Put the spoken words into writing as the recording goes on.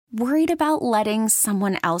Worried about letting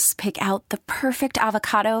someone else pick out the perfect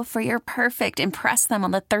avocado for your perfect impress them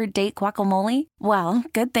on the third date guacamole? Well,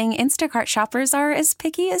 good thing Instacart shoppers are as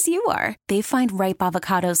picky as you are. They find ripe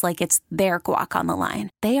avocados like it's their guac on the line.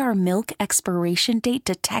 They are milk expiration date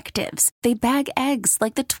detectives. They bag eggs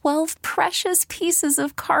like the 12 precious pieces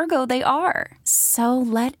of cargo they are. So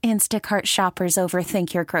let Instacart shoppers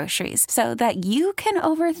overthink your groceries so that you can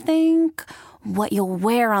overthink what you'll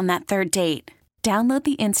wear on that third date. Download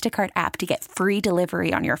the Instacart app to get free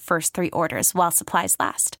delivery on your first 3 orders while supplies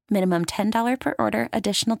last. Minimum $10 per order.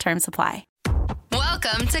 Additional terms apply.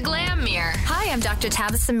 Welcome to Glam Mirror. Hi, I'm Dr.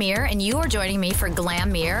 Tabitha Mir, and you are joining me for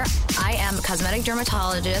Glam Mirror. I am a cosmetic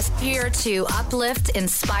dermatologist here to uplift,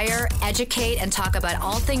 inspire, educate, and talk about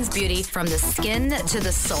all things beauty from the skin to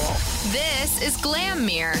the soul. This is Glam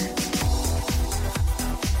Mirror.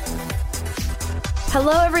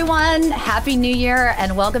 Hello, everyone. Happy New Year,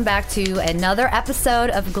 and welcome back to another episode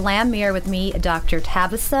of Glam Mirror with me, Dr.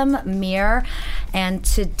 Tabitha Mir. And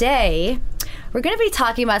today, we're going to be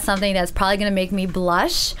talking about something that's probably going to make me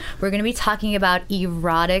blush. We're going to be talking about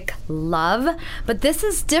erotic love, but this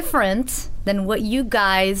is different than what you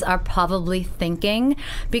guys are probably thinking,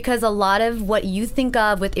 because a lot of what you think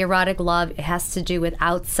of with erotic love, it has to do with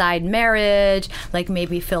outside marriage, like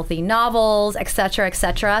maybe filthy novels, etc.,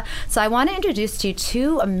 etc. So I want to introduce to you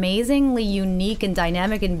 2 amazingly unique and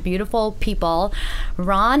dynamic and beautiful people,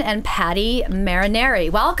 Ron and Patti Marinari.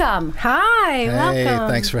 Welcome. Hi, welcome.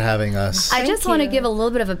 Thanks for having us. I just want to give a little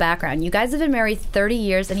bit of a background. You guys have been married 30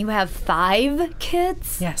 years and you have 5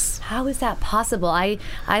 kids? Yes. How is that possible? I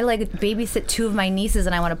like babysit 2 of my nieces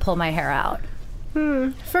and I want to pull my hair out.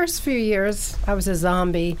 First few years, I was a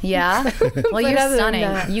zombie. Yeah? Well, you're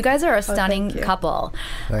stunning. You guys are a stunning thank you. couple.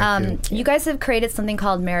 Thank You guys have created something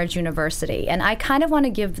called Marriage University, and I kind of want to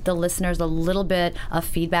give the listeners a little bit of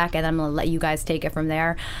feedback, and I'm going to let you guys take it from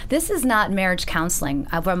there. This is not marriage counseling.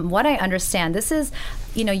 From what I understand, this is,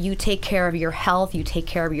 you take care of your health, you take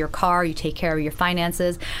care of your car, you take care of your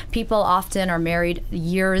finances. People often are married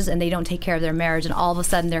years and they don't take care of their marriage, and all of a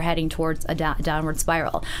sudden they're heading towards a downward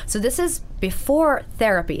spiral. So this is before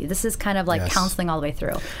therapy. This is kind of like counseling all the way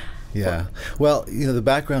through. Yeah. Well, the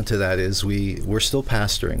background to that is we're still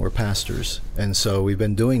pastoring. We're pastors. And so we've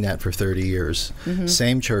been doing that for 30 years. Mm-hmm.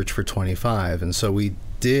 Same church for 25. And so we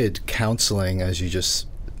did counseling, as you just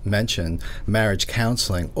mentioned, marriage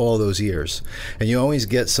counseling all those years. And you always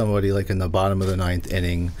get somebody like in the bottom of the 9th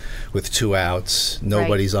inning with 2 outs,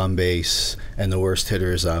 nobody's on base, and the worst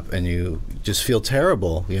hitter is up, and you just feel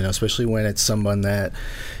terrible, especially when it's someone that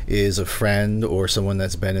is a friend or someone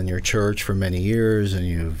that's been in your church for many years,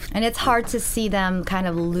 and it's hard to see them kind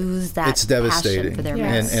of lose that. It's devastating. Passion for their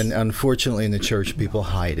marriage. And unfortunately in the church people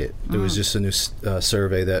hide it. There was just a new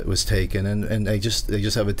survey that was taken, and they just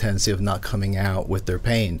have a tendency of not coming out with their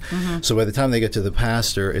pain. Mm-hmm. So by the time they get to the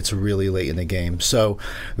pastor, it's really late in the game. So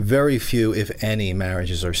very few, if any,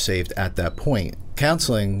 marriages are saved at that point.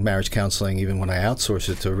 Marriage counseling, even when I outsource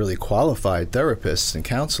it to really qualified therapists and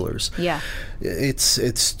counselors,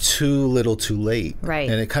 it's too little too late. Right.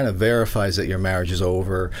 And it kind of verifies that your marriage is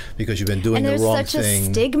over because you've been doing the wrong thing. And there's such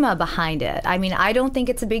a stigma behind it. I mean, I don't think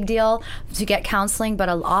it's a big deal to get counseling, but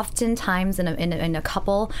oftentimes in a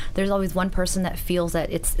couple, there's always one person that feels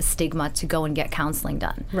that it's a stigma to go and get counseling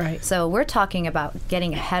done. Right. So we're talking about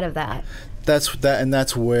getting ahead of that.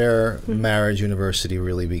 That's where Marriage University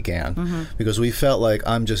really began, because we felt like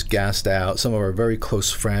I'm just gassed out. Some of our very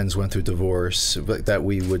close friends went through divorce that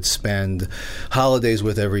we would spend holidays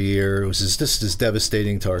with every year. It was just as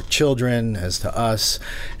devastating to our children as to us.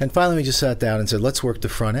 And finally we just sat down and said, let's work the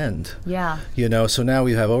front end. Yeah. So now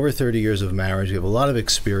we have over 30 years of marriage. We have a lot of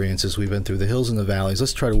experiences. We've been through the hills and the valleys.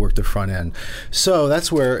 Let's try to work the front end. So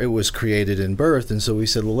that's where it was created and birthed. And so we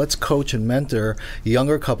said, well, let's coach and mentor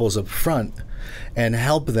younger couples up front and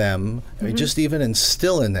help them, just even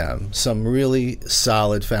instill in them some really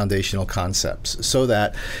solid foundational concepts, so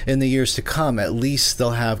that in the years to come, at least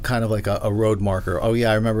they'll have kind of like a road marker. Oh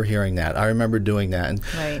yeah, I remember hearing that. I remember doing that.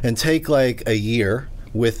 And take like a year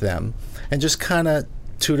with them and just kind of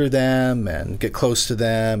tutor them and get close to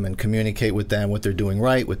them and communicate with them what they're doing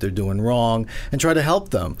right, what they're doing wrong, and try to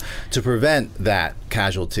help them to prevent that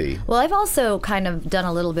casualty. Well, I've also kind of done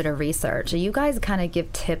a little bit of research. You guys kind of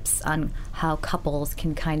give tips on how couples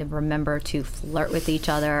can kind of remember to flirt with each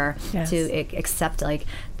other, to accept, like,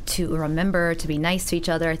 to remember to be nice to each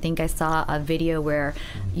other. I think I saw a video where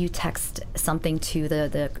you text something to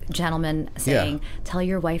the gentleman saying, tell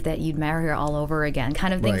your wife that you'd marry her all over again,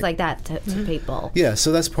 kind of things like that to people. Yeah,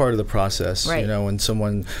 so that's part of the process. Right. When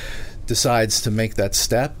someone decides to make that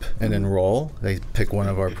step and enroll, they pick one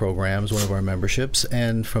of our programs, one of our memberships,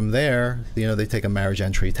 and from there, they take a marriage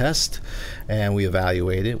entry test, and we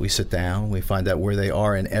evaluate it. We sit down, we find out where they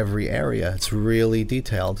are in every area. It's really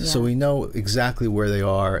detailed, so we know exactly where they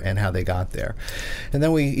are and how they got there. And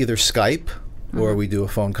then we either Skype, or we do a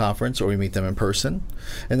phone conference, or we meet them in person.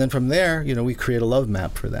 And then from there, we create a love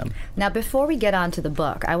map for them. Now, before we get on to the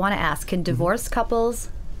book, I want to ask, can divorced couples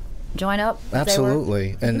join up?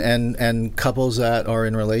 Absolutely. And couples that are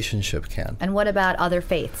in relationship can. And what about other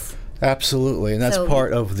faiths? Absolutely, and that's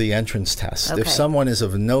part of the entrance test. Okay. If someone is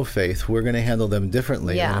of no faith, we're going to handle them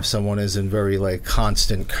differently than if someone is in very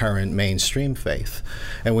constant, current, mainstream faith.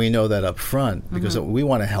 And we know that up front because we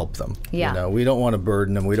want to help them. Yeah. We don't want to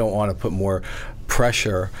burden them. We don't want to put more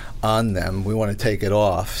pressure on them. We want to take it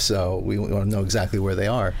off, so we want to know exactly where they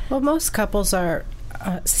are. Well, most couples are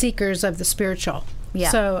seekers of the spiritual. Yeah.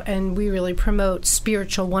 So, and we really promote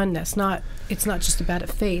spiritual oneness. It's not just about a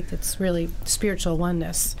faith. It's really spiritual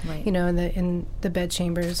oneness. Right. In the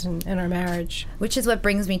Bedchambers and in our marriage. Which is what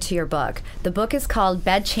brings me to your book. The book is called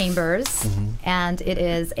Bedchambers, and it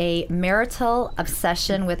is a marital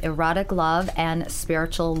obsession with erotic love and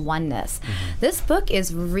spiritual oneness. This book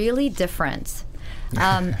is really different.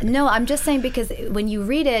 No, I'm just saying because when you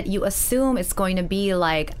read it, you assume it's going to be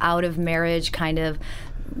like out of marriage kind of,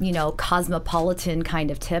 cosmopolitan kind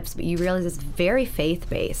of tips, but you realize it's very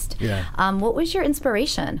faith-based. Yeah. What was your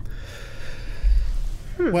inspiration?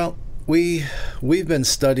 Well, we've been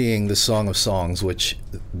studying the Song of Songs, which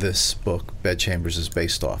this book, Bedchambers, is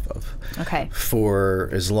based off of. Okay. For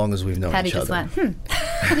as long as we've known Patti each other. just went,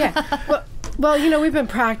 Yeah. Well, we've been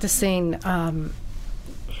practicing,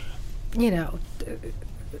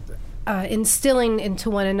 instilling into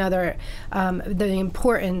one another the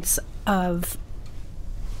importance of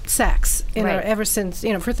sex ever since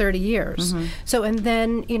for 30 years. So, and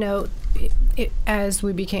then as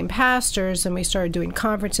we became pastors and we started doing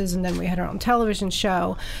conferences, and then we had our own television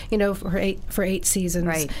show for 8 seasons,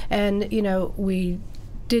 right. And we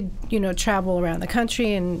did travel around the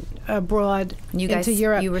country and abroad into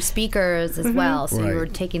Europe. You were speakers as well, so you were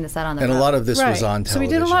taking this out on the road. And a lot of this was on television. So we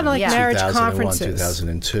did a lot of marriage conferences.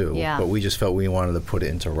 2002, but we just felt we wanted to put it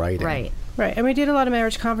into writing. Right, and we did a lot of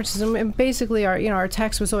marriage conferences, and basically our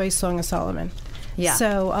text was always Song of Solomon. Yeah.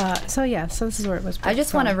 So this is where it was. I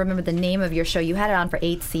just want to remember the name of your show. You had it on for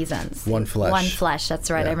 8 seasons. One Flesh. One Flesh. That's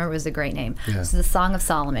right. Yeah. I remember it was a great name. Yeah. So the Song of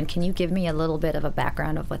Solomon. Can you give me a little bit of a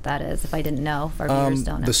background of what that is, if I didn't know, if our viewers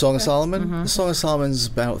don't know? The Song of Solomon. The Song of Solomon is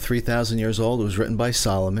about 3,000 years old. It was written by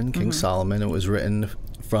Solomon, King Solomon. It was written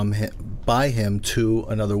by him to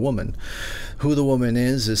another woman. Who the woman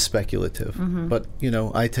is speculative, but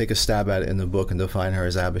I take a stab at it in the book and define her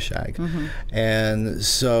as Abishag. And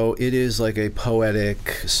so it is like a poetic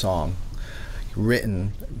song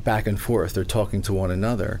written back and forth. They're talking to one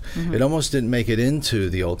another. It almost didn't make it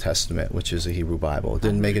into the Old Testament, which is a Hebrew Bible. It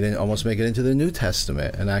didn't almost make it into the New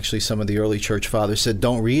Testament. And actually some of the early church fathers said,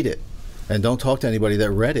 don't read it and don't talk to anybody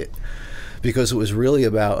that read it, because it was really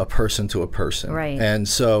about a person to a person. Right. And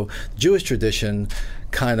so Jewish tradition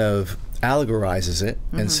kind of allegorizes it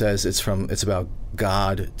and says it's about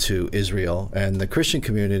God to Israel, and the Christian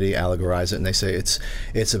community allegorize it and they say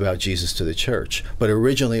it's about Jesus to the church. But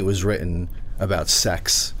originally it was written about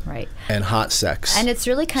sex, right, and hot sex. And it's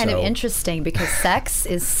really kind of interesting because sex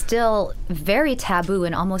is still very taboo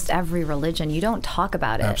in almost every religion. You don't talk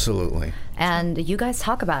about it. Absolutely. And you guys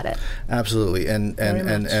talk about it. Absolutely.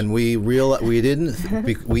 And we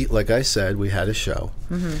didn't, we like I said, we had a show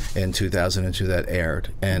in 2002 that aired,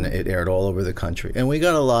 and it aired all over the country. And we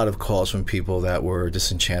got a lot of calls from people that were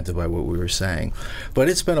disenchanted by what we were saying. But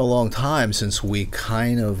it's been a long time since we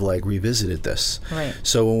kind of revisited this. Right.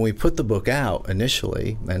 So when we put the book out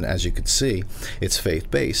initially, and as you could see, it's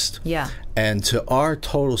faith-based. Yeah. And to our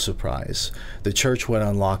total surprise, the church went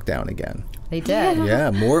on lockdown again. They did.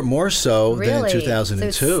 Yeah, more so than in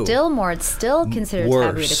 2002. So it's still considered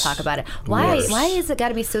taboo to talk about it. Why is it got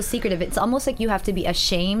to be so secretive? It's almost like you have to be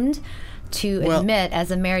ashamed to admit as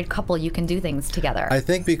a married couple you can do things together. I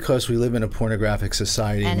think because we live in a pornographic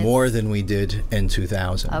society more than we did in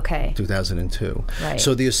 2000. Okay. 2002. Right.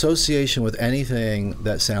 So the association with anything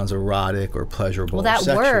that sounds erotic or pleasurable or that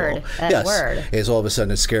sexual, word is all of a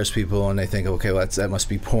sudden it scares people and they think, okay, well, that must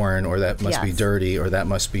be porn, or that must be dirty, or that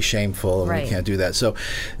must be shameful, and we can't do that. So,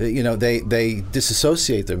 they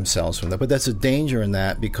disassociate themselves from that. But that's a danger in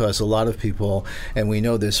that, because a lot of people, and we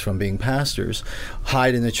know this from being pastors,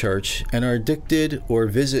 hide in the church and are addicted or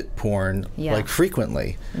visit porn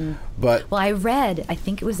frequently. But I read, I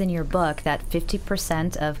think it was in your book, that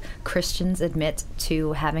 50% of Christians admit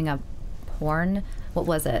to having a porn What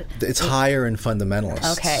was it? It's higher in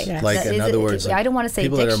fundamentalists. Okay. Yes. Like, in other words, I don't want to say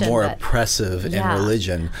people addiction, that are more but oppressive in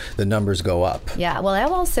religion, the numbers go up. Yeah, well, I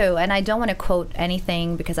also, and I don't want to quote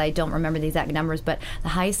anything because I don't remember the exact numbers, but the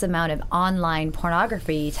highest amount of online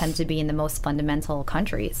pornography tends to be in the most fundamental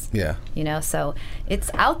countries. Yeah. You know, so it's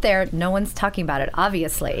out there. No one's talking about it,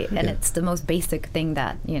 obviously, and it's the most basic thing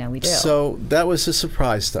that, you know, we do. So that was a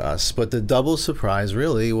surprise to us, but the double surprise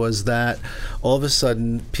really was that all of a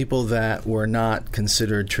sudden people that were not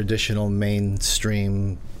considered traditional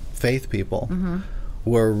mainstream faith people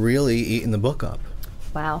were really eating the book up.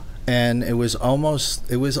 Wow. And it was almost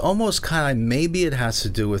kind of, maybe it has to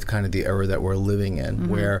do with kind of the era that we're living in,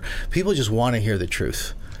 where people just want to hear the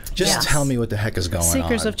truth. Just tell me what the heck is going on.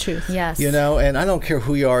 Seekers of truth. Yes. You know, and I don't care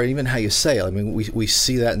who you are, even how you say it. I mean, we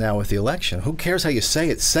see that now with the election. Who cares how you say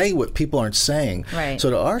it? Say what people aren't saying. Right. So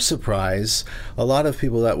to our surprise, a lot of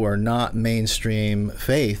people that were not mainstream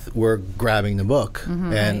faith were grabbing the book.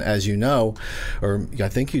 And as you know, or I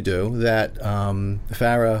think you do, that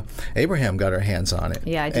Farrah Abraham got her hands on it.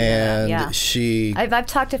 Yeah, I do know and that. Yeah. she... I've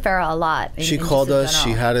talked to Farrah a lot. She called us.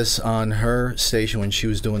 She had us on her station when she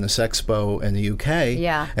was doing the Sexpo in the UK.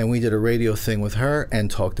 Yeah. And we did a radio thing with her and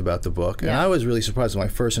talked about the book. And I was really surprised. My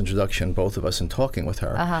first introduction, both of us, in talking with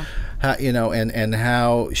her. How, you know, and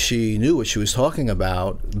how she knew what she was talking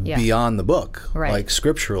about beyond the book, like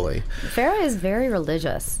scripturally. Farrah is very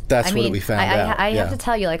religious. That's what we found out. I have to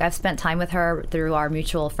tell you, like, I've spent time with her through our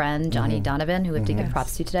mutual friend, Johnny Donovan, who we have to give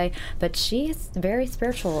props to today. But she's very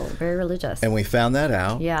spiritual, very religious. And we found that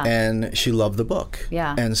out. Yeah. And she loved the book.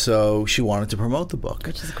 Yeah. And so she wanted to promote the book.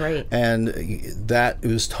 Which is great. And that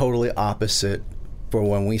was totally opposite for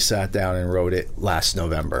when we sat down and wrote it last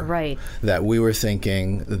November. Right. That we were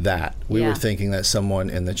thinking that. We were thinking that someone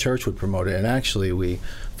in the church would promote it. And actually, we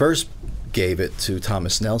first gave it to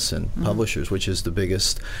Thomas Nelson Publishers, which is the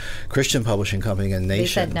biggest Christian publishing company in the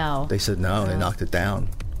nation. They said no. They said no. They knocked it down.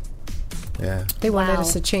 Yeah. They wanted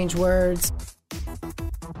us to change words.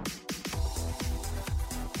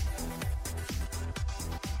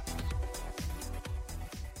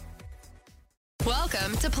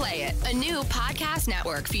 Welcome to Play It, a new podcast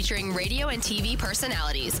network featuring radio and TV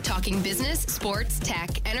personalities talking business, sports,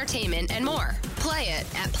 tech, entertainment, and more. Play it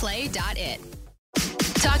at play.it.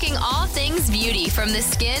 Talking all things beauty from the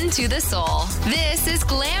skin to the soul. This is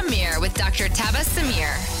Glam Mirror with Dr. Tabas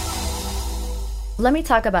Samir. Let me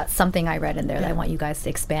talk about something I read in there that I want you guys to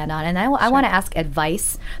expand on. And I want to ask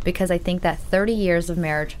advice, because I think that 30 years of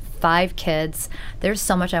marriage, 5 kids, there's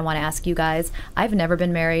so much I want to ask you guys. I've never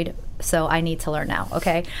been married, so I need to learn now,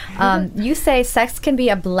 okay? You say sex can be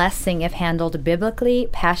a blessing if handled biblically,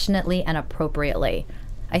 passionately, and appropriately.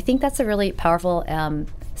 I think that's a really powerful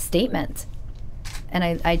statement.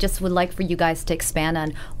 And I just would like for you guys to expand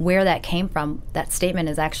on where that came from. That statement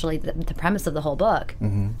is actually the premise of the whole book.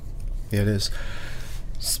 Yeah, it is.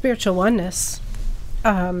 Spiritual oneness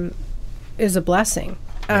is a blessing.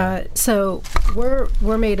 So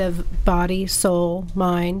we're made of body, soul,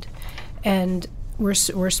 mind, and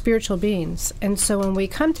we're spiritual beings. And so when we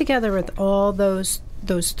come together with all those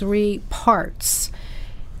 3 parts,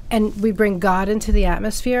 and we bring God into the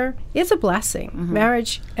atmosphere, it's a blessing.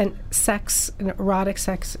 Marriage and sex, and erotic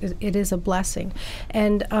sex, it is a blessing.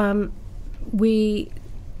 And we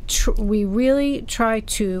really try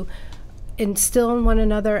to instill in one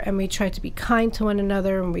another, and we try to be kind to one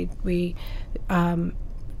another, and we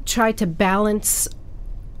try to balance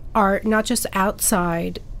our, not just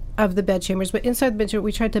outside of the bedchambers, but inside the bedchamber,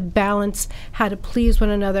 we try to balance how to please one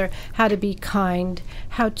another, how to be kind,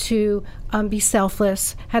 how to be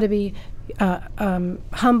selfless, how to be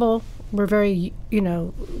humble. We're very,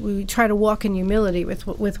 we try to walk in humility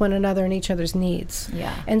with one another and each other's needs.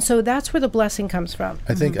 Yeah. And so that's where the blessing comes from.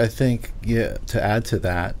 I think, to add to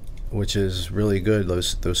that, which is really good,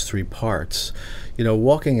 those 3 parts.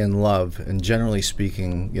 Walking in love, and generally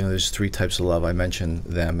speaking, there's 3 types of love. I mentioned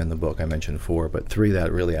them in the book. I mentioned 4, but 3 that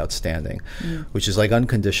are really outstanding, which is like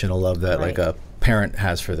unconditional love that like a parent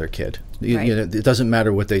has for their kid. It doesn't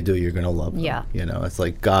matter what they do, you're going to love them. Yeah. It's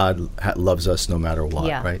like God loves us no matter what,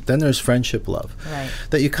 Yeah. right? Then there's friendship love, Right.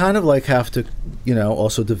 that you kind of like have to,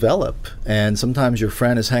 also develop. And sometimes your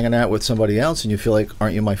friend is hanging out with somebody else and you feel like,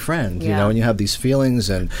 aren't you my friend? Yeah. And you have these feelings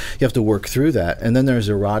and you have to work through that. And then there's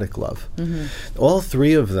erotic love. All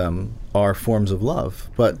 3 of them are forms of love.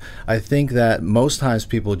 But I think that most times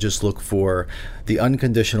people just look for the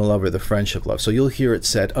unconditional love or the friendship love. So you'll hear it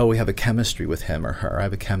said, "Oh, we have a chemistry with him or her. I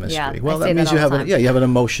have a chemistry." Yeah, well, I say that means that all the time. you have an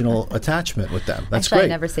emotional attachment with them. That's Actually, great. I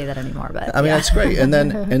never say that anymore, but I mean, that's great. And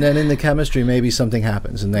then in the chemistry, maybe something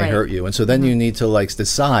happens and they Right. hurt you. And so then you need to like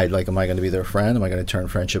decide, like, am I going to be their friend? Am I going to turn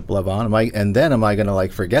friendship love on? Am I going to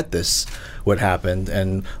like forget this, what happened,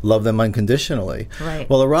 and love them unconditionally? Right.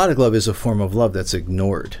 Well, erotic love is a form of love that's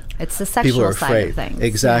ignored. it's the People are sexual side afraid. of things.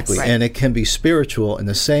 Exactly. Right. And it can be spiritual in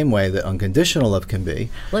the same way that unconditional love can be,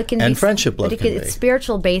 Well, it can and be, friendship love but can be. it's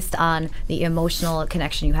spiritual based on the emotional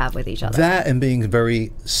connection you have with each other. That and being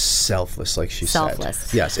very selfless, like she Selfless.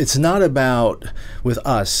 said. Yes, it's not about, with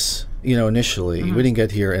us, initially, we didn't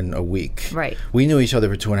get here in a week. Right. We knew each other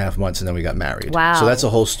for 2.5 months and then we got married. Wow. So that's a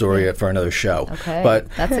whole story for another show. Okay. But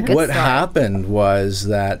That's a good what story. happened was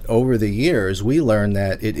that over the years, we learned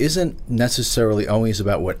that it isn't necessarily always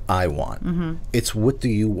about what I want. It's what do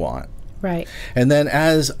you want? Right. And then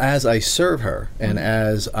as I serve her and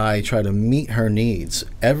as I try to meet her needs,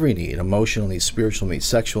 every need, emotional need, spiritual need,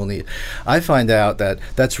 sexual need, I find out that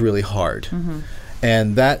that's really hard.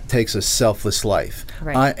 And that takes a selfless life.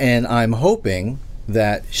 Right. And I'm hoping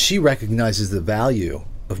that she recognizes the value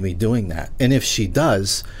of me doing that. And if she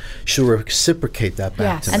does, she'll reciprocate that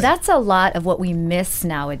back Yes. to me. And that's a lot of what we miss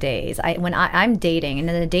nowadays. When I'm dating, and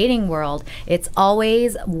in the dating world, it's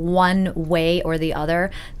always one way or the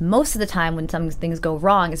other. Most of the time when some things go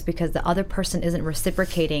wrong is because the other person isn't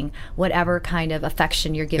reciprocating whatever kind of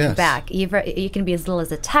affection you're giving Yes. back. Either it can be as little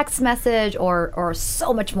as a text message or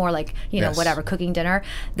so much more, like, Yes. whatever, cooking dinner.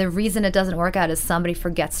 The reason it doesn't work out is somebody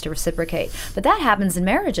forgets to reciprocate. But that happens in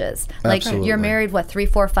marriages. Like, Absolutely. you're married, 3,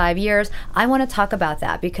 4, 5 years. I want to talk about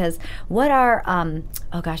that because what are,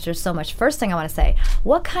 oh gosh, there's so much. First thing I want to say,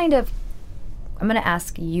 what kind of, I'm going to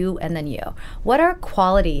ask you and then you, what are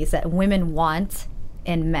qualities that women want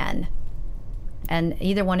in men? And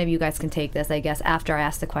either one of you guys can take this, I guess, after I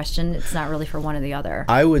ask the question. It's not really for one or the other.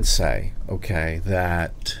 I would say,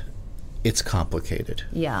 that it's complicated.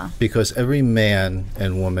 Yeah. Because every man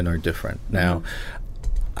and woman are different. Now,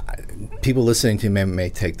 people listening to me may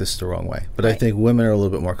take this the wrong way, but I Right. think women are a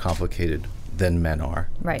little bit more complicated than men are.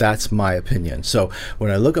 Right. That's my opinion. So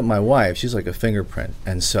when I look at my wife, she's like a fingerprint.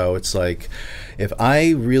 And so it's like, if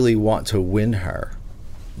I really want to win her,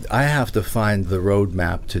 I have to find the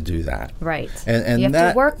roadmap to do that. Right. And you have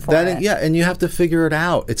that, to work for that it. Yeah, and you have to figure it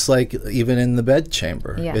out. It's like even in the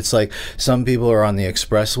bedchamber. Yeah. It's like some people are on the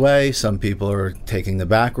expressway, some people are taking the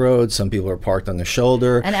back road, some people are parked on the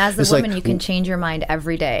shoulder. And as a It's woman, like, you can change your mind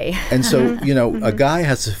every day. and so, a guy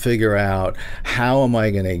has to figure out, how am I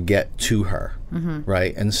going to get to her?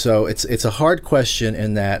 Right? And so it's a hard question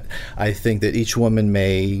in that I think that each woman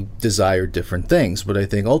may desire different things, but I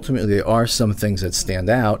think ultimately there are some things that stand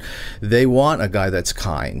out. They want a guy that's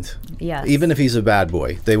kind. Yes. Even if he's a bad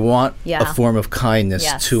boy, they want Yeah. a form of kindness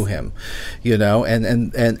Yes. to him.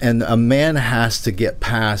 And a man has to get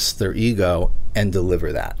past their ego and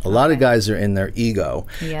deliver that. A lot of guys are in their ego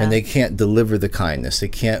Yeah. and they can't deliver the kindness. They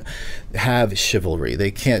can't have chivalry. They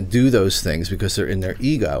can't do those things because they're in their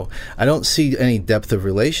ego. I don't see any depth of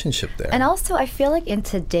relationship there. And also, I feel like in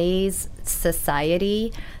today's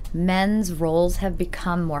society, men's roles have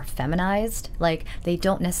become more feminized. Like, they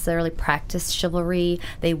don't necessarily practice chivalry.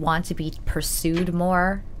 They want to be pursued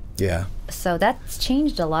more. Yeah. So that's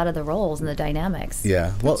changed a lot of the roles and the dynamics.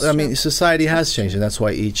 Yeah. Well, I mean, society has changed, and that's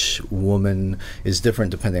why each woman is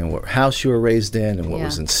different depending on what house you were raised in and what Yeah.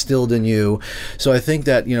 was instilled in you. So I think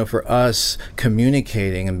that, for us,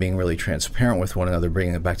 communicating and being really transparent with one another,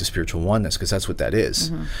 bringing it back to spiritual oneness, because that's what that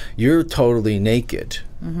is. You're totally naked,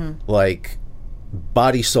 like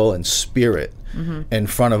body, soul, and spirit in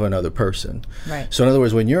front of another person. Right. So in other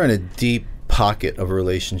words, when you're in a deep pocket of a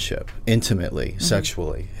relationship, intimately,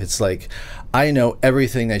 sexually, it's like, I know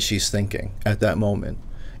everything that she's thinking at that moment.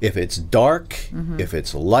 If it's dark, if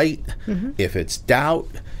it's light, if it's doubt,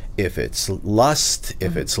 if it's lust,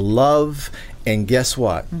 if it's love, and guess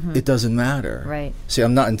what? It doesn't matter. Right. See,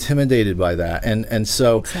 I'm not intimidated by that, and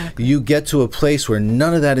so you get to a place where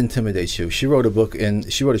none of that intimidates you. She wrote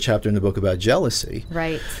a chapter in the book about jealousy.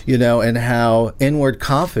 Right. And how inward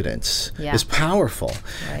confidence Yeah. is powerful,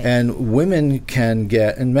 Right. and women can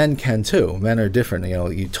get, and men can too. Men are different.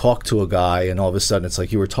 You talk to a guy, and all of a sudden it's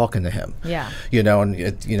like you were talking to him. Yeah. And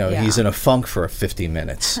Yeah. he's in a funk for 50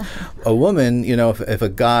 minutes. A woman, if a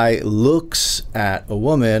guy looks at a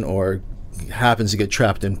woman or happens to get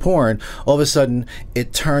trapped in porn, all of a sudden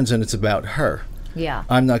it turns and it's about her. Yeah.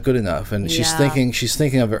 I'm not good enough. And she's Yeah.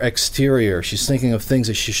 thinking of her exterior. She's thinking of things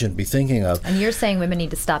that she shouldn't be thinking of. And you're saying women need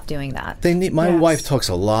to stop doing that. My Yes. wife talks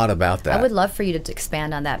a lot about that. I would love for you to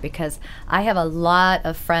expand on that, because I have a lot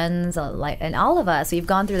of friends, and all of us, we've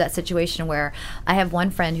gone through that situation where I have one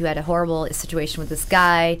friend who had a horrible situation with this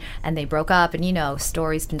guy, and they broke up, and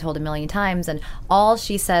story's been told a million times, and all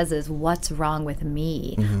she says is, what's wrong with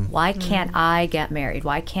me? Why can't I get married?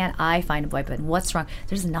 Why can't I find a boyfriend? What's wrong?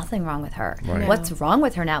 There's nothing wrong with her. Right. What's wrong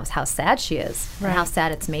with her now is how sad she is, and how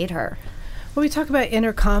sad it's made her. Well, we talk about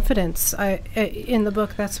inner confidence. In the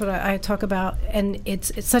book, that's what I talk about, and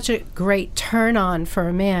it's such a great turn on for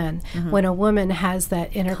a man when a woman has that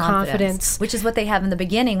inner confidence, which is what they have in the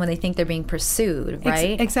beginning when they think they're being pursued,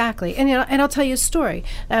 right? Exactly. And and I'll tell you a story.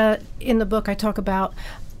 In the book, I talk about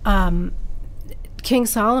King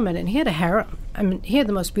Solomon, and he had a harem. I mean, he had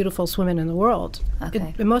the most beautiful women in the world.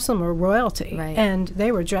 Okay. Most of them were royalty, Right. and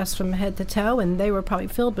they were dressed from head to toe, and they were probably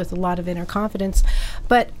filled with a lot of inner confidence.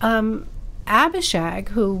 But Abishag,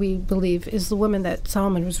 who we believe is the woman that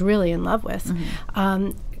Solomon was really in love with,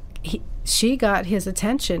 she got his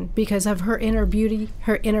attention because of her inner beauty,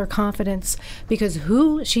 her inner confidence, because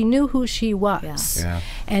she knew who she was. Yeah.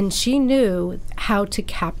 And she knew how to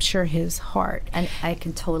capture his heart. And I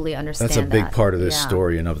can totally understand That's a big that. part of this Yeah.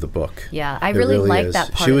 story and of the book. Yeah, I It really like is.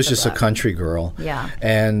 that part She of was the just a book. country girl. Yeah.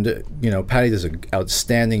 And, Patti does an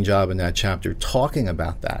outstanding job in that chapter talking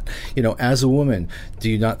about that. As a woman, do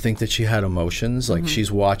you not think that she had emotions? Like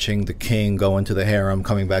she's watching the king go into the harem,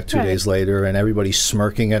 coming back 2 days later, and everybody's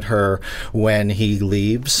smirking at her when he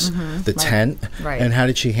leaves the tent. Right. And how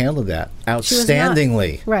did she handle that? She was not-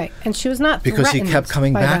 Outstandingly. Right. And she was not Because he threatened kept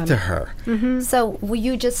coming by back them. to her. So will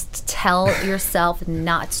you just tell yourself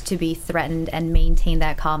not to be threatened and maintain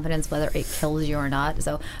that confidence, whether it kills you or not?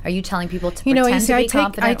 So are you telling people to pretend to be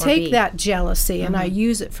confident I or take be? that jealousy and I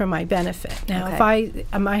use it for my benefit. Now, Okay. if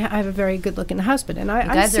I have a very good-looking husband, and I You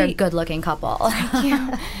guys are a see, good-looking couple.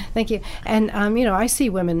 Thank you. And I see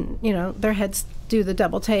women, their heads do the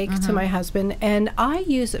double take to my husband, and I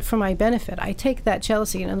use it for my benefit. I take that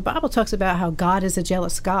jealousy, and the Bible talks about how God is a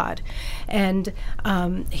jealous God, and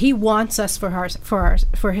He wants us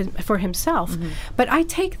for Himself. But I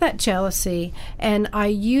take that jealousy and I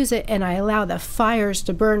use it, and I allow the fires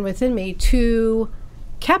to burn within me to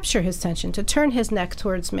capture His attention, to turn His neck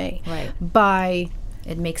towards me. Right. By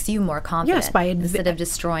It makes you more confident instead of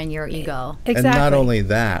destroying your ego. exactly. And not only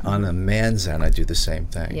that, on a man's end, I do the same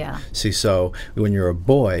thing. Yeah. See, so when you're a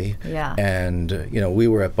boy, Yeah. and we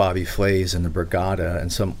were at Bobby Flay's in the Borgata,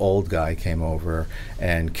 and some old guy came over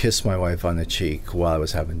and kissed my wife on the cheek while I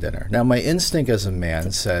was having dinner. Now, my instinct as a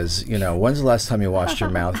man says, when's the last time you washed your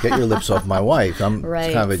mouth? Get your lips off my wife. I'm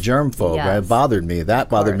Right. kind of a germphobe. Yes. It bothered me. That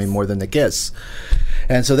bothered me course. more than the kiss.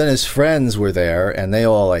 And so then his friends were there, and they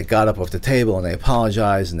all got up off the table and they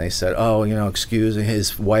apologized, and they said, "Oh, excuse me,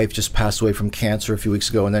 his wife just passed away from cancer a few weeks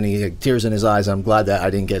ago," and then he had tears in his eyes. I'm glad that I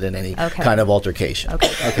didn't get in any kind of altercation.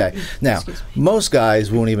 Okay. Now, most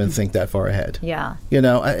guys won't even think that far ahead. Yeah.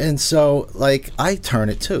 And so I turn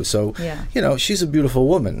it too. So Yeah. she's a beautiful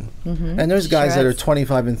woman, and there's guys Sure that are is.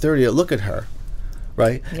 25 and 30 that look at her,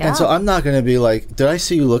 right? Yeah. And so I'm not going to be like, "Did I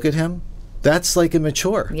see you look at him?" That's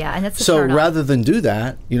immature. Yeah, and that's a so turn-off. rather than do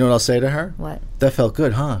that, you know what I'll say to her? What? That felt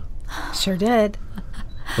good, huh? Sure did.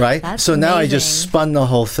 Right? That's so now I just amazing. spun the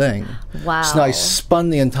whole thing. Wow. So now I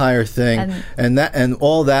spun the entire thing, and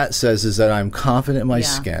all that says is that I'm confident in my Yeah.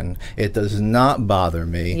 skin. It does not bother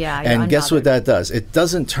me. Yeah, you're and guess what unbothered. that does? It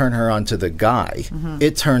doesn't turn her on to the guy.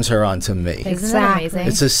 It turns her on to me. Isn't Exactly. that amazing?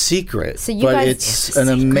 It's a secret, So you but guys- it's It's a an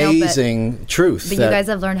secret. No, but- amazing truth. But you guys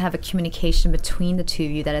have learned to have a communication between the two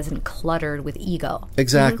of you that isn't cluttered with ego.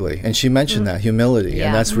 Exactly. And she mentioned that humility, Yeah.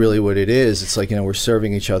 and that's really what it is. It's we're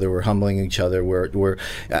serving each other, we're humbling each other.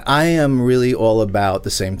 I am really all about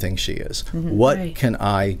the same thing she is. What Right. can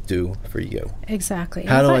I do for you? Exactly.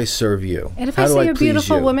 How And do if I serve you? And if How I do see a please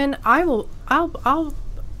beautiful you? woman, I'll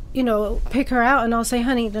pick her out and I'll say,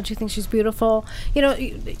 "Honey, don't you think she's beautiful?" We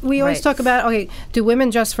always Right. talk about, okay, do women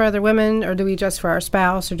dress for other women, or do we dress for our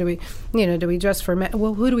spouse, or do we dress for men?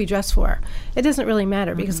 Well, who do we dress for? It doesn't really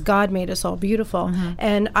matter because God made us all beautiful,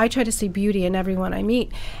 and I try to see beauty in everyone I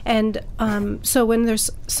meet. And so when there's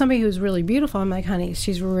somebody who's really beautiful, I'm like, "Honey,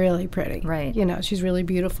 she's really pretty. Right. She's really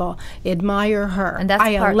beautiful. Admire her." And that's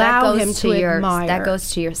I part allow that goes him to your admire. that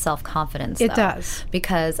goes to your self-confidence. It though. does.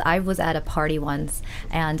 Because I was at a party once,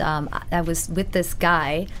 and I was with this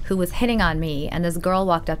guy who was hitting on me, and this girl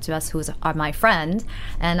walked up to us who was my friend,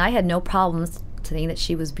 and I had no problems saying that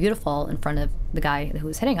she was beautiful in front of the guy who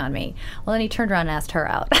was hitting on me. Well, then he turned around and asked her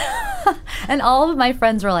out. And all of my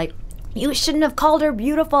friends were like, you shouldn't have called her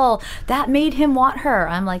beautiful. That made him want her.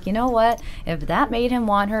 I'm like, you know what? If that made him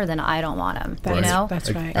want her, then I don't want him. That's, you know?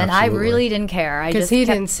 That's right. And I really didn't care. Because he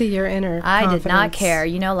didn't see your inner I did not confidence. care.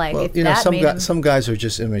 You know, like, Well, if you know, that made him... some guys are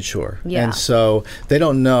just immature, Yeah. and so they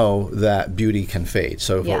don't know that beauty can fade.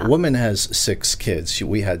 So if Yeah. a woman has 6 kids,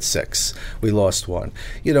 we had 6, we lost 1.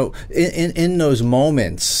 You know, in those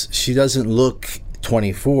moments, she doesn't look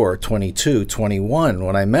 24, 22, 21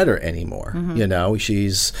 when I met her anymore. You know,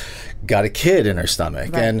 she's got a kid in her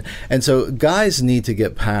stomach, Right. and so guys need to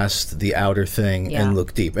get past the outer thing Yeah. and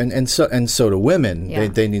look deep, and so do women. Yeah.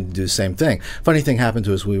 They need to do the same thing. Funny thing happened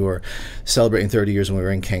to us. We were celebrating 30 years when we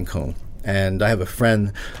were in Cancun. And I have a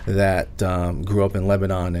friend that grew up in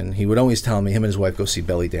Lebanon, and he would always tell me him and his wife go see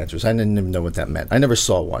belly dancers. I didn't even know what that meant. I never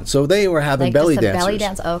saw one. So they were having like belly just a dancers. belly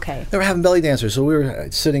dance? Okay. They were having belly dancers. So we were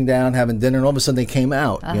sitting down having dinner, and all of a sudden they came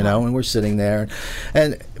out, you know, and we're sitting there.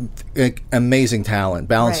 And amazing talent,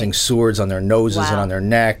 balancing Right. swords on their noses and Wow. on their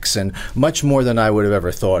necks, and much more than I would have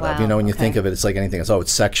ever thought of. Wow, You know, when you okay. think of it, it's like anything else. Oh,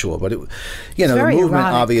 it's sexual. But, the very movement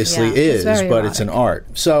erotic. obviously Yeah. It's is, very but it's an erotic. art.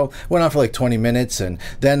 So went on for like 20 minutes, and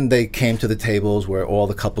then they came to the tables where all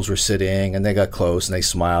the couples were sitting, and they got close and they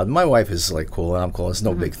smiled. My wife is like cool, and I'm cool. It's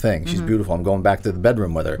no big thing. She's beautiful. I'm going back to the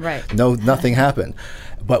bedroom with her. Right. Nothing happened.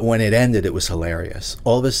 But when it ended, it was hilarious.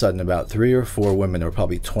 All of a sudden, about 3 or 4 women, there were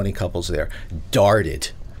probably 20 couples there, darted.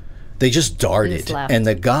 They just darted. left. And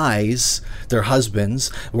the guys, their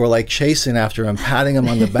husbands, were like chasing after him, patting him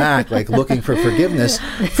on the back, like looking for forgiveness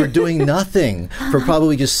for doing nothing, for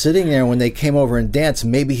probably just sitting there. When they came over and danced,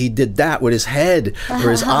 maybe he did that with his head, or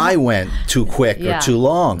his eye went too quick Yeah. or too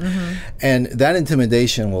long. And that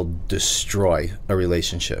intimidation will destroy a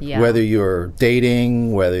relationship. Yeah. Whether you're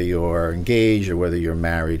dating, whether you're engaged, or whether you're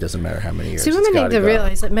married, doesn't matter how many years. See, It's women need gotta to go.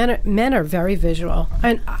 realize that men are very visual,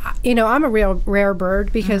 and you know, I'm a real rare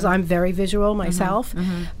bird because I'm very visual myself.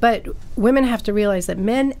 But women have to realize that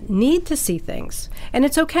men need to see things, and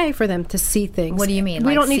it's okay for them to see things. What do you mean? We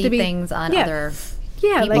like don't need see to be things on yeah, other...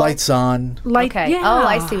 yeah, like Lights on. light. Okay. Yeah. Oh,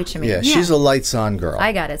 I see what you mean. Yeah, she's a lights on girl.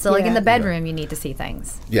 I got it. So, like in Yeah. the bedroom, you need to see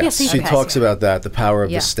things. Yes, Yes, she okay. talks about that, the power of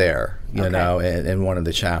Yeah. the stare, you Okay. know, in one of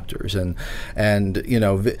the chapters, and you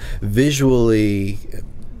know, visually.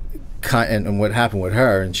 And what happened with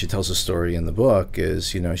her, and she tells a story in the book,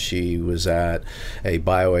 is, you know, she was at a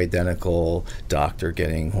bioidentical doctor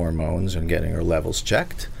getting hormones and getting her levels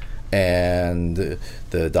checked. And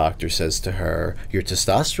the doctor says to her, your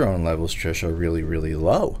testosterone levels, Trish, are really, really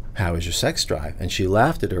low. How is your sex drive? And she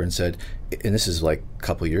laughed at her and said, and this is like a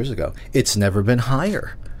couple years ago, it's never been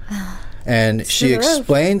higher. And she through the roof.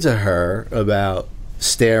 explained to her about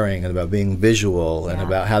staring and about being visual and Yeah.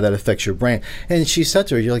 about how that affects your brain. And she said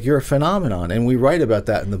to her, you're a phenomenon. And we write about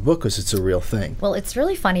that in the book because it's a real thing. Well, it's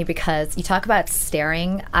really funny because you talk about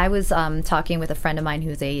staring. I was talking with a friend of mine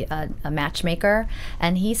who's a matchmaker,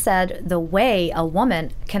 and he said the way a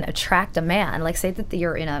woman can attract a man, like say that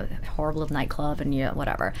you're in a horrible nightclub and you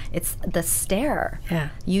whatever, it's the stare. Yeah.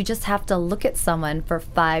 You just have to look at someone for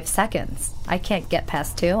 5 seconds. I can't get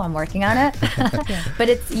past 2. I'm working on it. But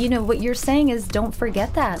it's, you know, what you're saying is don't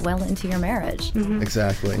forget that well into your marriage.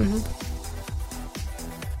 Exactly.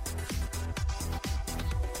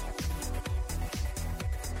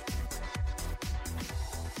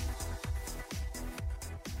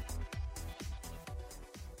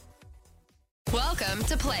 Welcome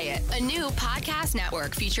to Play It, a new podcast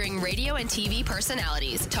network featuring radio and TV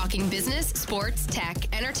personalities talking business, sports, tech,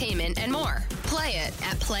 entertainment, and more. Play it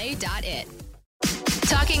at play.it.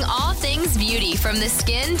 Talking all things beauty from the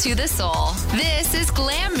skin to the soul. This is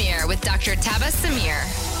Glam Mirror with Dr. Tabas Samir.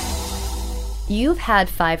 You've had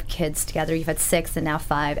 5 kids together. You've had 6 and now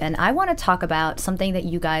 5. And I want to talk about something that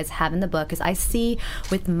you guys have in the book, because I see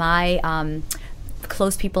with my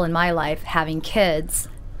close people in my life having kids,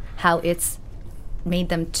 how it's made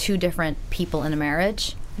them 2 different people in a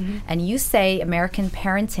marriage. And you say American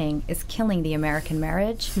parenting is killing the American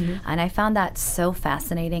marriage. And I found that so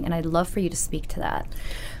fascinating, and I'd love for you to speak to that.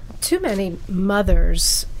 too many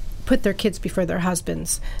mothers put their kids before their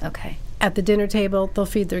husbands. Okay. At the dinner table, they'll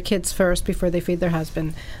feed their kids first before they feed their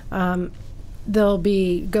husband. They'll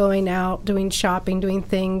be going out, doing shopping, doing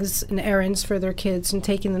things and errands for their kids and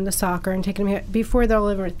taking them to soccer and taking them here before they'll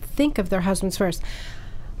ever think of their husbands first.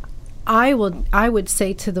 I would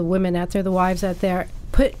say to the women out there, the wives out there,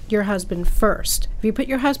 put your husband first. If you put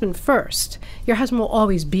your husband first, your husband will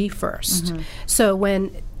always be first. So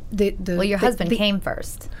when well, your husband came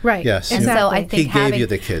first. Right. Yes. And so I think he gave you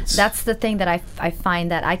the kids. That's the thing that I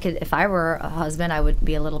find that I could, if I were a husband, I would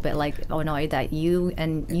be a little bit like annoyed that you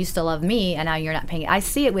still love me and now you're not paying. I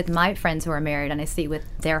see it with my friends who are married, and I see it with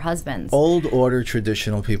their husbands. Old order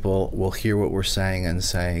traditional people will hear what we're saying and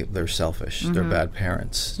say they're selfish, they're bad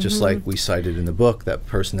parents. Just like we cited in the book, that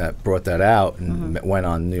person that brought that out and went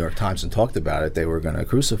on New York Times and talked about it, they were going to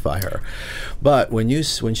crucify her. But when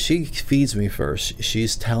she feeds me first,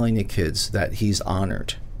 she's telling the kids that he's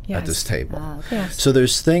honored at this table. Yes. So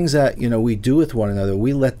there's things that we do with one another.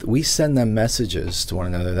 We send them messages to one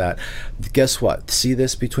another that, guess what? See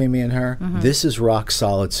this between me and her? This is rock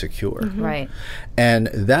solid secure. Right. And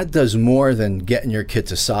that does more than getting your kid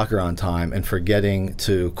to soccer on time and forgetting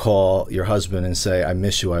to call your husband and say, I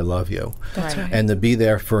miss you, I love you. That's right. And to be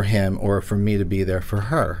there for him or for me to be there for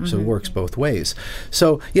her. So it works both ways.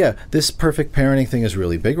 So yeah, this perfect parenting thing is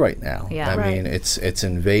really big right now. Yeah. I mean, it's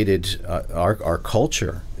invaded our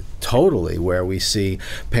culture totally, where we see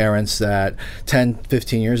parents that 10,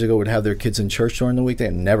 15 years ago would have their kids in church during the week.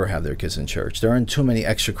 They never have their kids in church. They're in too many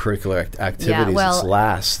extracurricular activities.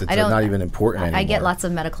 They're not even important anymore. I get lots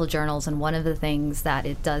of medical journals, and one of the things that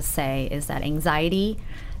it does say is that anxiety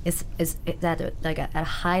is that like at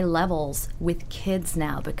high levels with kids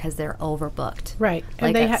now because they're overbooked. Right.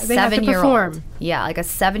 Like and they have to perform. Yeah, like a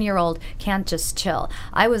 7-year-old can't just chill.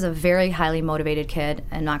 I was a very highly motivated kid,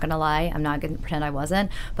 and not gonna lie, I'm not gonna pretend I wasn't,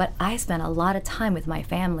 but I spent a lot of time with my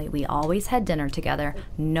family. We always had dinner together,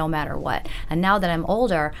 no matter what. And now that I'm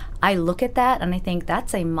older, I look at that and I think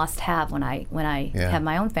that's a must-have when I have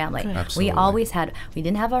my own family. Absolutely. We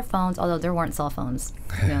didn't have our phones, although there weren't cell phones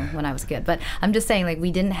when I was a kid. But I'm just saying, like,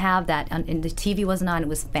 we didn't have that, and the TV wasn't on. It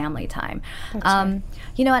was family time. And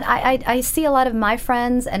I see a lot of my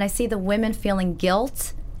friends, and I see the women feeling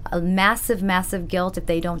guilt, a massive, massive guilt if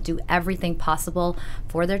they don't do everything possible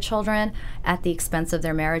for their children at the expense of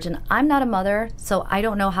their marriage. And I'm not a mother, so I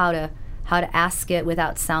don't know how to ask it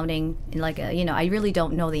without sounding like I really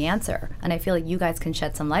don't know the answer. And I feel like you guys can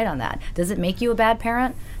shed some light on that. Does it make you a bad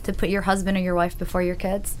parent to put your husband or your wife before your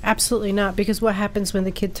kids? Absolutely not, because what happens when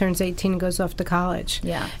the kid turns 18 and goes off to college?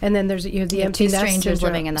 Yeah. And then there's the empty nest strangers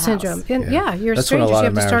living in the house. And you're That's strangers. when a lot You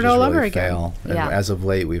of have to start marriages all over really again. fail. Yeah. As of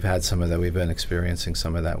late, we've had some of that. We've been experiencing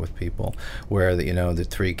some of that with people, where the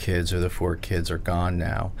 3 kids or the 4 kids are gone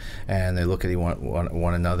now, and they look at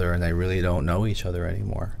one another, and they really don't know each other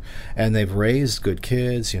anymore. And they've raised good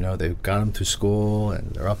kids. They've got them through school,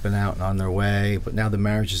 and they're up and out and on their way. But now the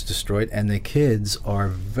marriage is destroyed, and the kids are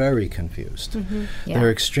very confused. Yeah.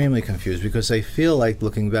 They're extremely confused because they feel like,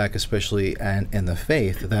 looking back, especially in the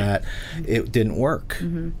faith, that it didn't work.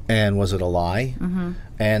 And was it a lie?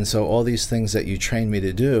 And so all these things that you trained me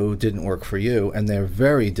to do didn't work for you, and they're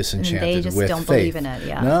very disenchanted with faith. And they just don't believe in it.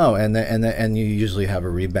 Yeah. No, and you usually have a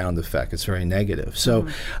rebound effect. It's very negative. So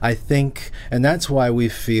I think, and that's why we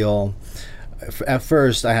feel. At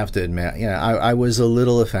first, I have to admit, I was a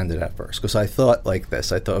little offended at first, because I thought like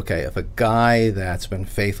this. I thought, okay, if a guy that's been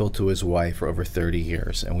faithful to his wife for over 30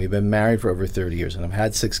 years, and we've been married for over 30 years, and I've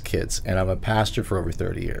had 6 kids, and I'm a pastor for over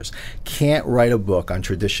 30 years, can't write a book on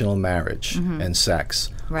traditional marriage and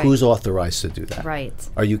sex, who's authorized to do that? Right.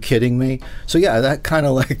 Are you kidding me? So that kind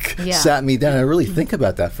of sat me down. I really think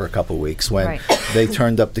about that for a couple of weeks when they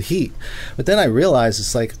turned up the heat. But then I realized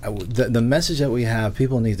it's like the message that we have,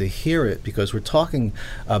 people need to hear it, because we're talking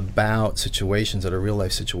about situations that are real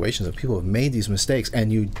life situations that people have made these mistakes,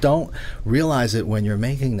 and you don't realize it when you're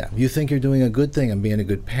making them. You think you're doing a good thing and being a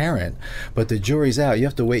good parent, but the jury's out. You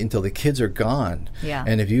have to wait until the kids are gone. Yeah.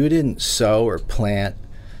 And if you didn't sow or plant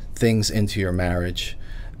things into your marriage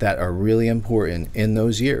that are really important in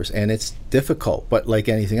those years, and it's difficult, but like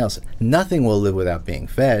anything else, nothing will live without being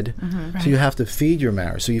fed. So you have to feed your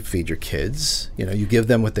marriage. So you feed your kids, you give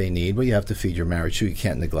them what they need, but you have to feed your marriage, so you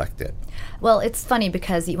can't neglect it. Well, it's funny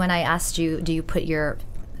because when I asked you, do you put your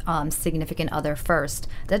significant other first,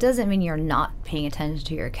 that doesn't mean you're not paying attention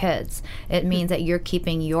to your kids. It means that you're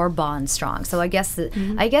keeping your bond strong. So I guess a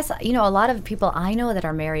lot of people I know that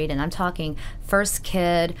are married, and I'm talking first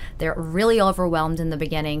kid, they're really overwhelmed in the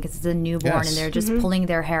beginning because it's a newborn and they're just pulling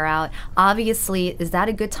their hair out. Obviously, is that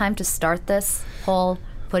a good time to start this whole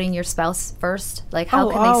putting your spouse first? Like, how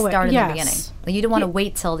can they start in the beginning? Like, you don't want to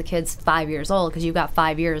wait till the kid's 5 years old, because you've got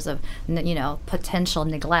 5 years of potential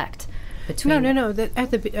neglect. No.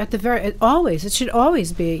 It should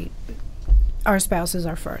always be our spouses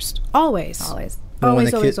are first. Always. Always.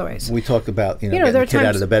 Always. We talk about getting the kid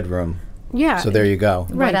out of the bedroom. Yeah. So there you go.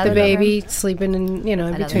 Right, the baby sleeping in,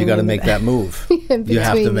 in between. You got to make that move. You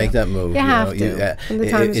have to make that move. You have to. When the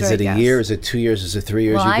time is it a year? Is it 2 years? Is it 3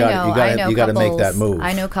 years? Well, you got to make that move.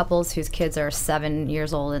 I know couples whose kids are 7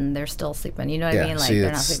 years old and they're still sleeping. You know what I mean? Like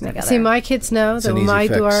they're not sleeping together. See, my kids know that when my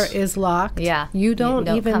door is locked, you don't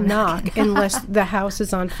even knock unless the house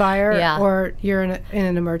is on fire or you're in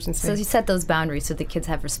an emergency. So you set those boundaries so the kids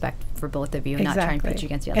have respect for both of you, not trying to put you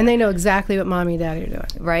against the other. And they know exactly what mommy and daddy are doing.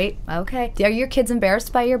 Right? Okay. Are your kids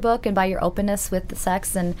embarrassed by your book and by your openness with the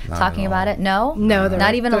sex and talking about it? No? No, they're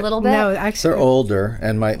not even a little bit? No, actually. They're older,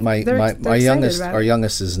 and my youngest, our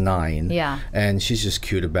youngest is 9. Yeah. And she's just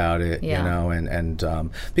cute about it,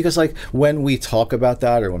 and because like when we talk about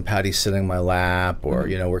that, or when Patty's sitting in my lap, or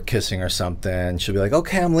we're kissing or something, she'll be like,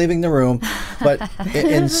 "Okay, I'm leaving the room," but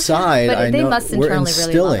inside, but I know we're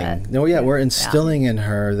instilling. We're instilling in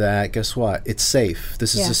her that, guess what? It's safe.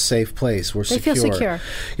 This is a safe place. We're secure. They feel secure.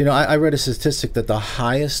 I read a statistic that the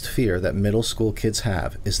highest fear that middle school kids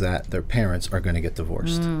have is that their parents are going to get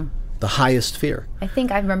divorced. The highest fear. I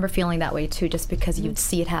think I remember feeling that way too, just because you'd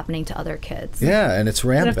see it happening to other kids. Yeah, and it's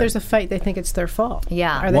rampant. And if there's a fight, they think it's their fault.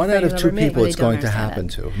 Yeah. 1 out of 2 people it's going to happen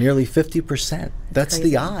to. Nearly 50%. That's crazy.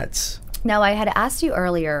 The odds. Now, I had asked you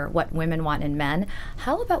earlier what women want in men.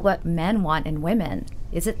 How about what men want in women?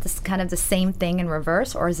 Is it this kind of the same thing in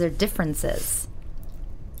reverse, or is there differences?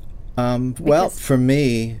 Well, for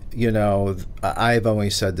me, I've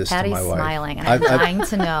always said this Patty's to my wife. Patty's smiling, and I'm trying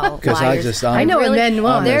to know. Because I know what men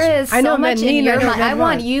want. There is so much in your mind. I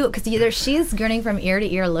want want you, because either she's grinning from ear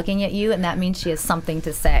to ear looking at you, and that means she has something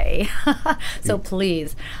to say. So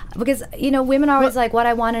please. Because, women are always like, what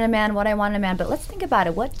I want in a man, but let's think about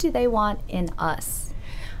it. What do they want in us?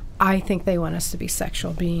 I think they want us to be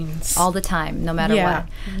sexual beings all the time, no matter what.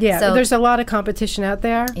 Yeah, so there's a lot of competition out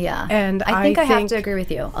there. Yeah, and I think I have to agree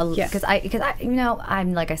with you because Yeah.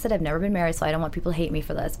 I'm like I said, I've never been married, so I don't want people to hate me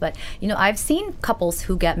for this. But I've seen couples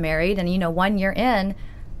who get married, and 1 year in,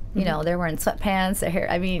 they're wearing sweatpants. Their hair.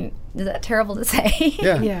 I mean, is that terrible to say?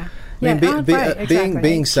 Yeah. I mean,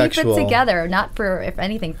 being sexual. Keep it together, not for, if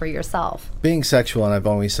anything, for yourself. Being sexual, and I've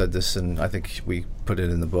always said this, and I think we put it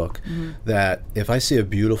in the book, that if I see a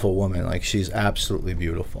beautiful woman, like she's absolutely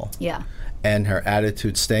beautiful. Yeah. And her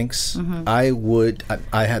attitude stinks,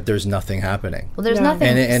 there's nothing happening. Well, there's nothing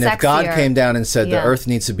and if God came down and said the earth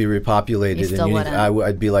needs to be repopulated,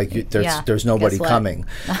 I'd be like, there's nobody coming.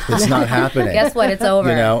 It's not happening. Guess what? It's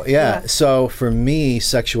over. So for me,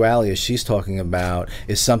 sexuality, as she's talking about,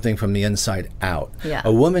 is something from the inside out. Yeah.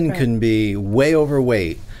 A woman can be way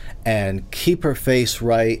overweight and keep her face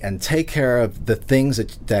right and take care of the things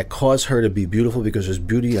that cause her to be beautiful, because there's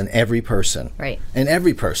beauty in every person. Right. In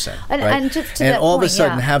every person. And just to that all point, of a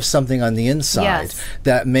sudden have something on the inside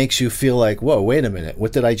that makes you feel like, whoa, wait a minute,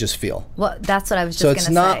 what did I just feel? Well, that's what I was just going to say.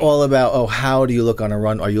 So it's not all about, how do you look on a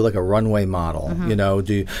run? Are you like a runway model?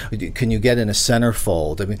 Can you get in a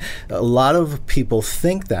centerfold? I mean, a lot of people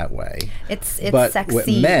think that that it's sexy. With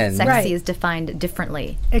men, sexy is defined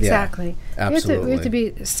differently. Exactly. Yeah, absolutely. We have to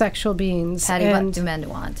be sexual beings. Patty, what do men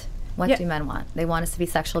want? What do men want? They want us to be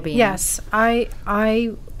sexual beings. Yes, I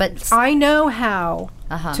know how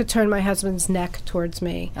to turn my husband's neck towards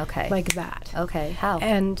me. Okay. Like that. Okay. How?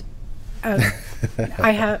 And I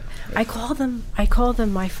call them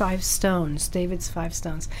my 5 stones, David's 5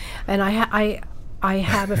 stones, and I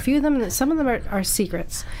have a few of them, and some of them are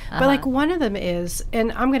secrets. But like one of them is,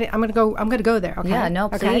 and I'm gonna go there. Okay. Yeah. No.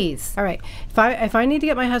 Okay? Please. All right. If I need to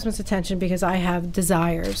get my husband's attention because I have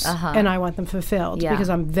desires and I want them fulfilled because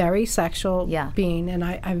I'm very sexual being and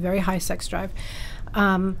I have very high sex drive,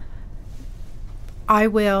 I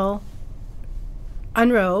will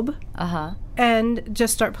unrobe and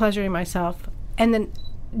just start pleasuring myself, and then.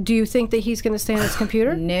 Do you think that he's going to stay on his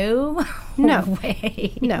computer? No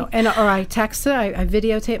way. No, or I text it. I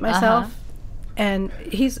videotape myself, and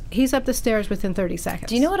he's up the stairs within 30 seconds.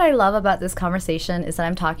 Do you know what I love about this conversation is that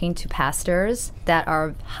I'm talking to pastors that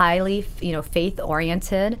are highly, faith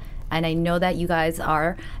oriented, and I know that you guys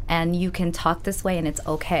are, and you can talk this way, and it's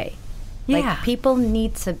okay. Yeah. Like, people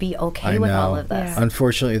need to be okay with all of this. Yeah.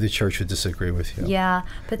 Unfortunately, the church would disagree with you. Yeah,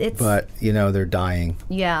 but they're dying.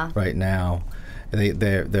 Yeah. Right now.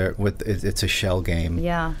 It's a shell game.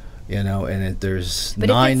 Yeah. There's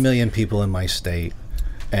 9 million people in my state,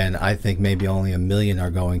 and I think maybe only 1 million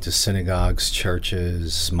are going to synagogues,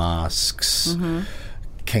 churches, mosques,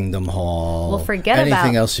 Kingdom Hall. Well, forget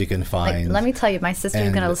anything else you can find. Let me tell you, my sister's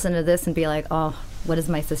going to listen to this and be like, oh, what is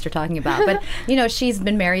my sister talking about? But, she's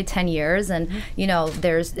been married 10 years, and,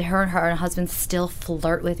 there's her and her husband still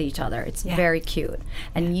flirt with each other. It's very cute.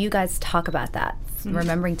 And you guys talk about that,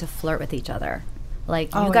 remembering to flirt with each other.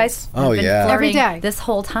 Like, Always. you guys have Oh, been yeah. flirting Every day. this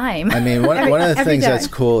whole time. I mean, one of the every things day. that's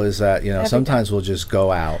cool is that, Every sometimes we'll just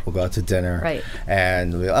go out. We'll go out to dinner. Right.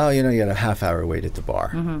 And you got a half-hour wait at the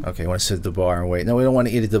bar. Okay, you want to sit at the bar and wait. No, we don't want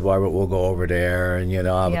to eat at the bar, but we'll go over there and,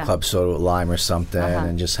 have Yeah. a club soda with lime or something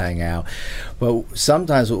and just hang out. But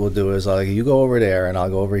sometimes what we'll do is, you go over there and I'll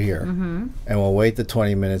go over here. And we'll wait the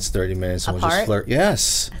 20 minutes, 30 minutes, and we'll just Apart? flirt.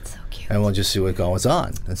 Yes. That's so cute. And we'll just see what goes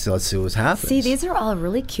on. And so let's see what happens. See, these are all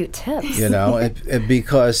really cute tips.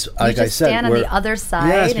 Because, like you I just said, stand on the other side.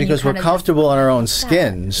 Yes, and you because we're kinda comfortable in our own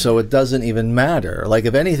skin, so it doesn't even matter. Like,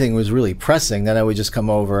 if anything was really pressing, then I would just come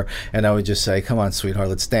over and I would just say, "Come on, sweetheart,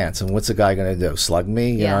 let's dance." And what's the guy going to do? Slug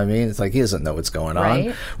me? You know what I mean? It's like he doesn't know what's going Right.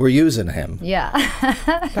 on. We're using him. Yeah.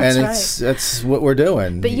 And that's what we're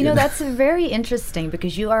doing. But that's very interesting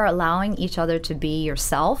because you are allowing each other to be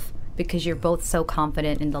yourself because you're both so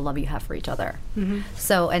confident in the love you have for each other.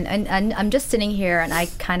 So, and I'm just sitting here and I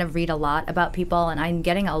kind of read a lot about people and I'm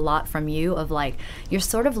getting a lot from you of you're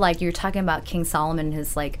sort of you're talking about King Solomon and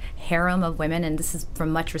his harem of women, and this is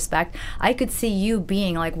from much respect. I could see you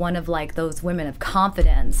being one of those women of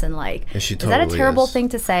confidence and she is that a totally terrible is. thing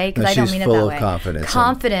to say? Because No, I don't she's mean it full that of way. confidence.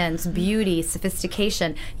 Confidence, beauty,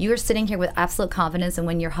 sophistication. You are sitting here with absolute confidence, and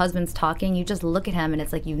when your husband's talking, you just look at him and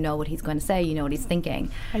it's like you know what he's going to say, you know what he's thinking.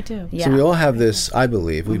 I do. Yeah. So we all have this, I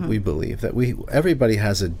believe, we believe that everybody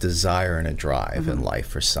has a desire and a drive in life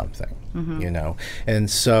for something, And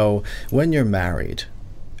so when you're married,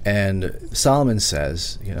 and Solomon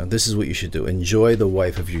says, this is what you should do. Enjoy the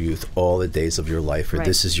wife of your youth all the days of your life, for Right.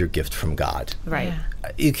 this is your gift from God. Right. Yeah.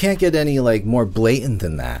 You can't get any more blatant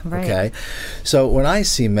than that. Right. Okay. So when I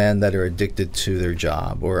see men that are addicted to their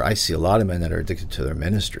job, or I see a lot of men that are addicted to their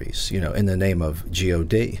ministries, in the name of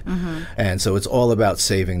God. And so it's all about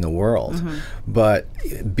saving the world. But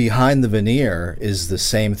behind the veneer is the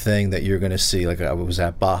same thing that you're going to see. Like, I was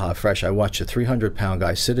at Baja Fresh. I watched a 300-pound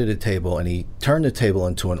guy sit at a table and he turned the table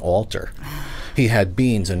into an altar. He had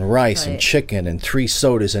beans and rice and chicken and 3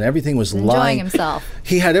 sodas, and everything was enjoying himself.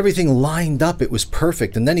 He had everything lined up. It was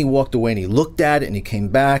perfect. And then he walked away and he looked at it and he came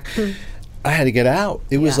back. I had to get out.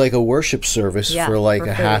 It was like a worship service for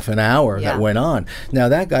a half an hour that went on. Now,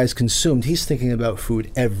 that guy's consumed. He's thinking about food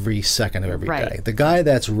every second of every day. The guy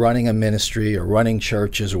that's running a ministry or running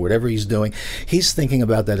churches or whatever he's doing, he's thinking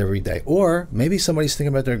about that every day. Or maybe somebody's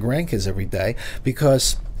thinking about their grandkids every day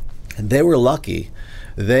because they were lucky.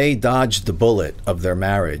 They dodged the bullet of their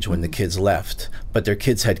marriage when the kids left, but their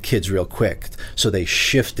kids had kids real quick, so they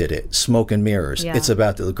shifted it, smoke and mirrors. It's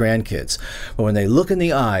about the grandkids. But when they look in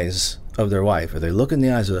the eyes of their wife or they look in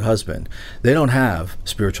the eyes of their husband, they don't have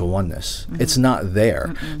spiritual oneness. It's not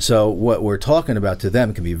there. So what we're talking about to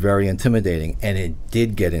them can be very intimidating, and it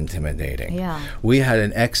did get intimidating. Yeah. We had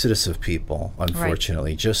an exodus of people,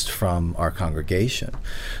 unfortunately, just from our congregation,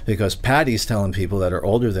 because Patty's telling people that are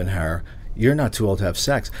older than her, you're not too old to have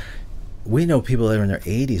sex. We know people that are in their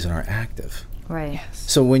 80s and are active. Right.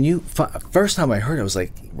 So when you first time I heard it, I was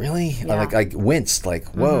like, really? Yeah. I winced,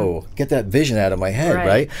 whoa, get that vision out of my head,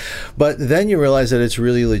 right? But then you realize that it's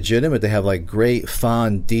really legitimate. They have great,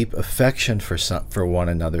 fond, deep affection for one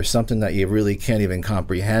another, something that you really can't even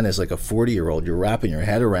comprehend as a 40-year-old. You're wrapping your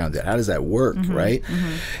head around it. How does that work, right?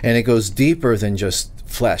 And it goes deeper than just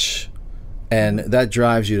flesh. And that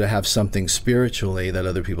drives you to have something spiritually that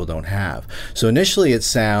other people don't have. So initially it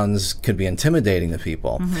could be intimidating to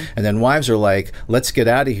people. And then wives are like, let's get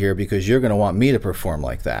out of here because you're going to want me to perform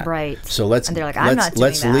like that. Right. So let's and they're like, I'm not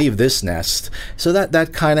doing that. leave this nest. So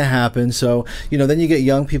that kind of happens. So, then you get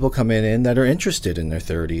young people coming in that are interested in their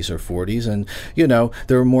 30s or 40s. And,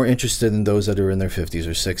 they're more interested in those that are in their 50s or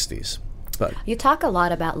 60s. But You talk a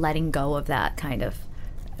lot about letting go of that kind of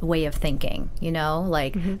way of thinking,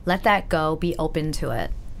 let that go, be open to it.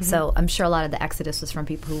 So I'm sure a lot of the exodus was from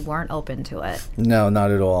people who weren't open to it. no, not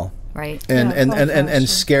at all. Right. And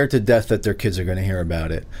scared to death that their kids are going to hear about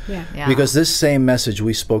it. Yeah. Because this same message,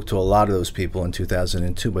 we spoke to a lot of those people in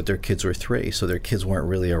 2002, but their kids were 3, so their kids weren't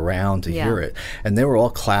really around to hear it. And they were all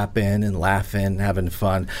clapping and laughing, having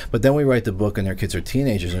fun. But then we write the book and their kids are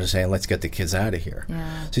teenagers and they're saying, let's get the kids out of here.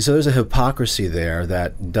 Yeah. See, so there's a hypocrisy there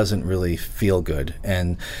that doesn't really feel good.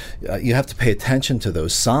 And you have to pay attention to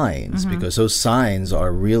those signs because those signs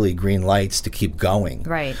are really green lights to keep going.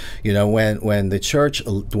 Right. When the church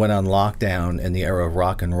went on lockdown in the era of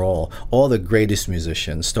rock and roll, all the greatest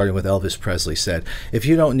musicians, starting with Elvis Presley, said, if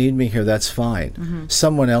you don't need me here, that's fine.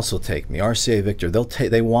 Someone else will take me. RCA Victor,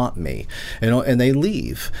 they want me. And they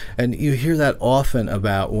leave. And you hear that often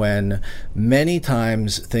about when many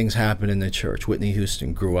times things happen in the church. Whitney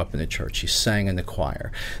Houston grew up in the church. She sang in the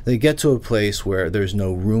choir. They get to a place where there's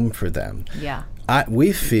no room for them. Yeah.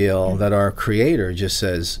 We feel that our Creator just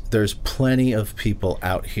says there's plenty of people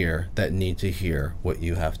out here that need to hear what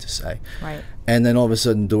you have to say. Right. And then all of a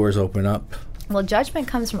sudden doors open up. Well, judgment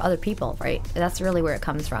comes from other people, right? That's really where it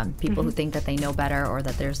comes from. People who think that they know better or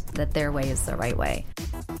that their way is the right way.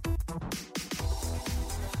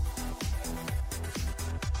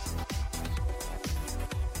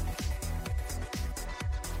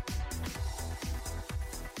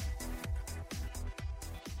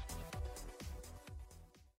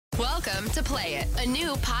 Welcome to Play It, a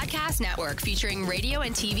new podcast network featuring radio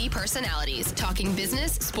and TV personalities talking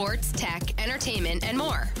business, sports, tech, entertainment, and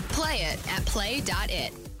more. Play it at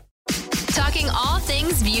play.it. Talking all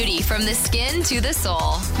things beauty from the skin to the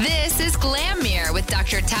soul. This is Glam Mirror with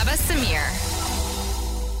Dr. Tabas Samir.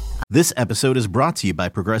 This episode is brought to you by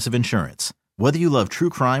Progressive Insurance. Whether you love true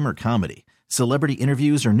crime or comedy, celebrity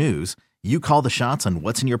interviews or news, you call the shots on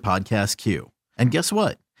what's in your podcast queue. And guess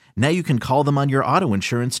what? Now you can call them on your auto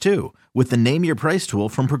insurance too with the Name Your Price tool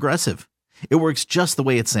from Progressive. It works just the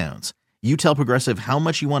way it sounds. You tell Progressive how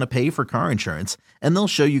much you want to pay for car insurance, and they'll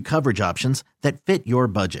show you coverage options that fit your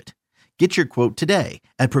budget. Get your quote today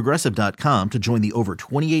at Progressive.com to join the over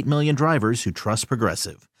 28 million drivers who trust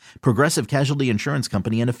Progressive. Progressive Casualty Insurance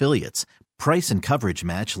Company and Affiliates. Price and coverage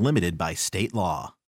match limited by state law.